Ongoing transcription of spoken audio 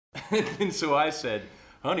And so I said,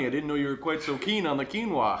 honey, I didn't know you were quite so keen on the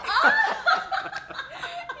quinoa.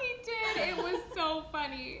 He did. It was so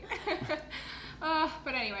funny.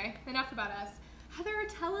 But anyway, enough about us. Heather,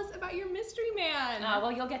 tell us about your mystery man.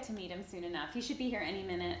 Well, you'll get to meet him soon enough. He should be here any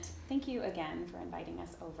minute. Thank you again for inviting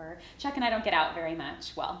us over. Chuck and I don't get out very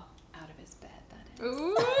much. Well, out of his bed, that is.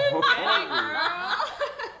 Ooh, girl.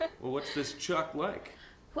 Well, what's this Chuck like?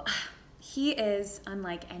 Well, he is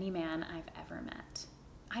unlike any man I've ever met.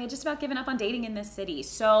 I had just about given up on dating in this city.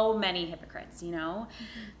 So many hypocrites, you know?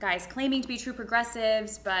 Guys claiming to be true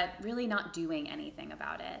progressives, but really not doing anything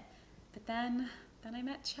about it. But then I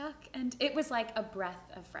met Chuck, and it was like a breath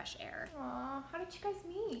of fresh air. Aw, how did you guys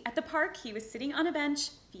meet? At the park, he was sitting on a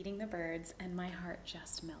bench, feeding the birds, and my heart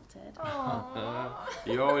just melted. Aww.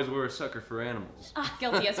 You always were a sucker for animals.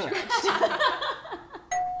 Guilty as charged.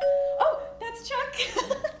 Oh, that's Chuck.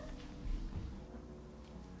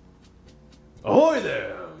 Ahoy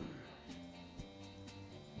there!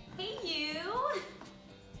 Hey, you.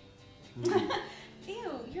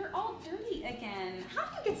 Ew, you're all dirty again. How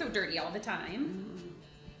do you get so dirty all the time?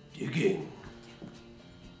 Digging.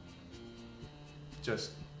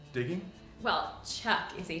 Just digging? Well,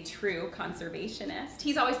 Chuck is a true conservationist.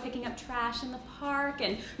 He's always picking up trash in the park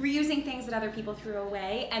and reusing things that other people threw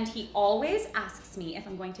away, and he always asks me if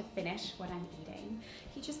I'm going to finish what I'm eating.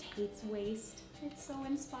 He just hates waste. It's so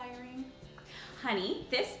inspiring. Honey,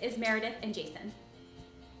 this is Meredith and Jason.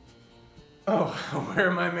 Oh, where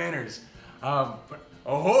are my manners?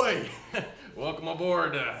 Ahoy! Welcome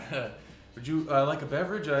aboard. Would you like a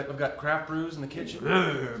beverage? I've got craft brews in the kitchen.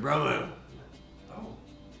 Brother.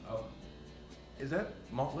 Oh. Is that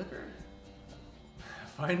malt liquor?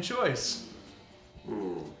 Fine choice.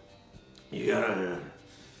 You gotta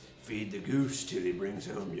feed the goose till he brings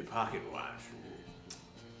home your pocket watch.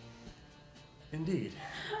 Indeed.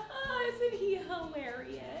 Oh, isn't he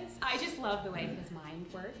hilarious? I just love the way his mind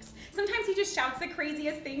works. Sometimes he just shouts the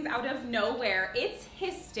craziest things out of nowhere. It's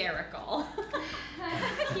hysterical.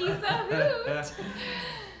 He's a hoot.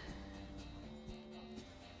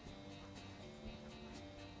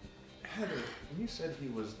 Heather, you said he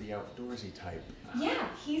was the outdoorsy type. Yeah,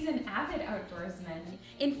 he's an avid outdoorsman.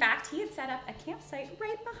 In fact, he had set up a campsite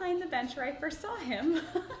right behind the bench where I first saw him.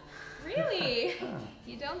 Really?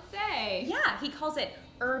 You don't say. Yeah, he calls it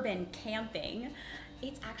urban camping.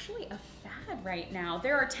 It's actually a fad right now.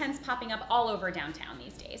 There are tents popping up all over downtown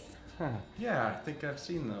these days. Yeah, I think I've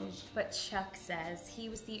seen those. But Chuck says he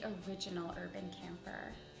was the original urban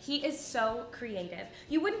camper. He is so creative.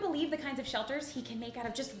 You wouldn't believe the kinds of shelters he can make out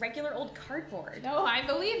of just regular old cardboard. No, I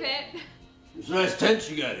believe it. It's a nice tent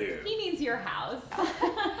you got here. He means your house.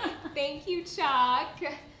 Thank you, Chuck.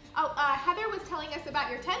 Oh, Heather was telling us about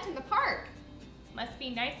your tent in the park. Must be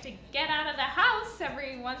nice to get out of the house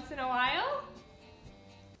every once in a while.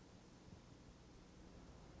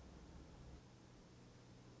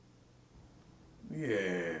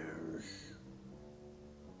 Yes.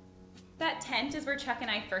 That tent is where Chuck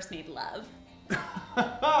and I first made love.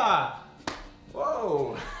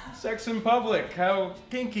 Whoa! Sex in public, how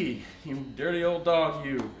kinky. You dirty old dog,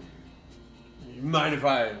 you. You mind if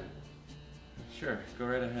I... Sure, go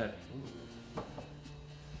right ahead.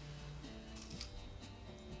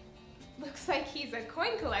 Looks like he's a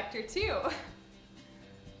coin collector, too.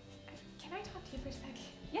 Can I talk to you for a second?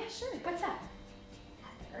 Yeah, sure. What's up?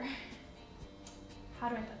 Heather. How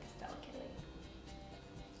do I put this delicately?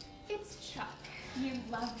 It's Chuck. You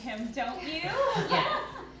love him, don't you? Yes.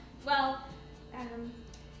 Well,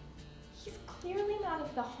 he's clearly not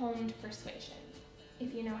of the homed persuasion,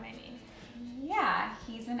 if you know what I mean. Yeah,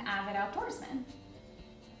 he's an avid outdoorsman.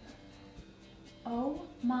 Oh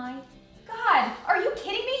my God, are you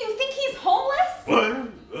kidding me? You think he's homeless? What?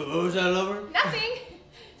 What was that, lover? Nothing.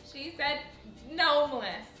 She said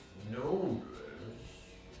gnomeless. No.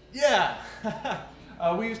 Yeah!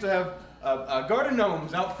 We used to have garden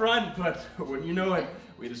gnomes out front, but wouldn't you know it,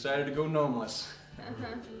 we decided to go gnomeless.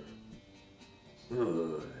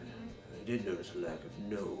 Oh, I did notice a lack of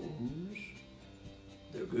gnomes.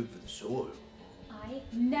 They're good for the soil. I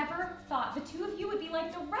never thought the two of you would be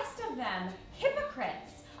like the rest of them.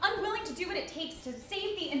 Hypocrites. Unwilling to do what it takes to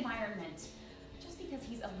save the environment. Just because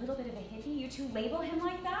he's a little bit of a hippie, you two label him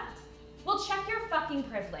like that? Well, check your fucking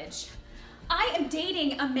privilege. I am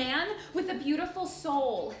dating a man with a beautiful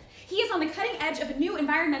soul. He is on the cutting edge of a new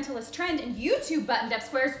environmentalist trend, and you two buttoned-up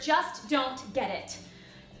squares just don't get it.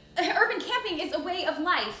 Urban camping is a way of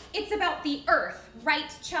life. It's about the earth,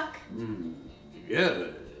 right, Chuck? Yeah.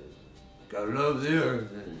 Gotta love the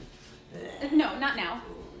earth. No, not now.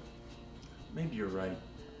 Maybe you're right.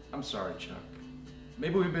 I'm sorry, Chuck.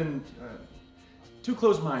 Maybe we've been too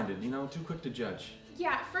close-minded, you know, too quick to judge.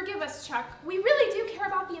 Yeah, forgive us, Chuck. We really do care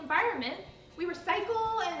about the environment. We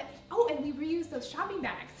recycle and we reuse those shopping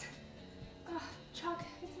bags. Chuck,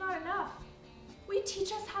 it's not enough. We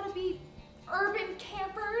teach us how to be urban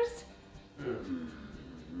campers.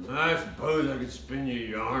 I suppose I could spin you a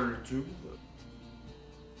yarn or two.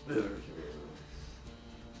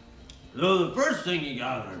 So the first thing you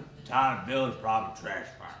gotta learn is how to build a proper trash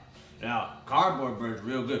fire. Now, cardboard burns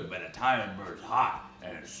real good, but a tire burns hot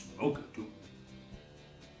and it's smoking too.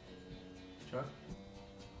 Chuck?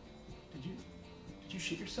 Did you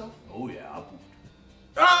shit yourself? Oh yeah, I pooped.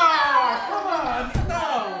 Ah! Come on!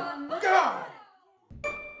 No!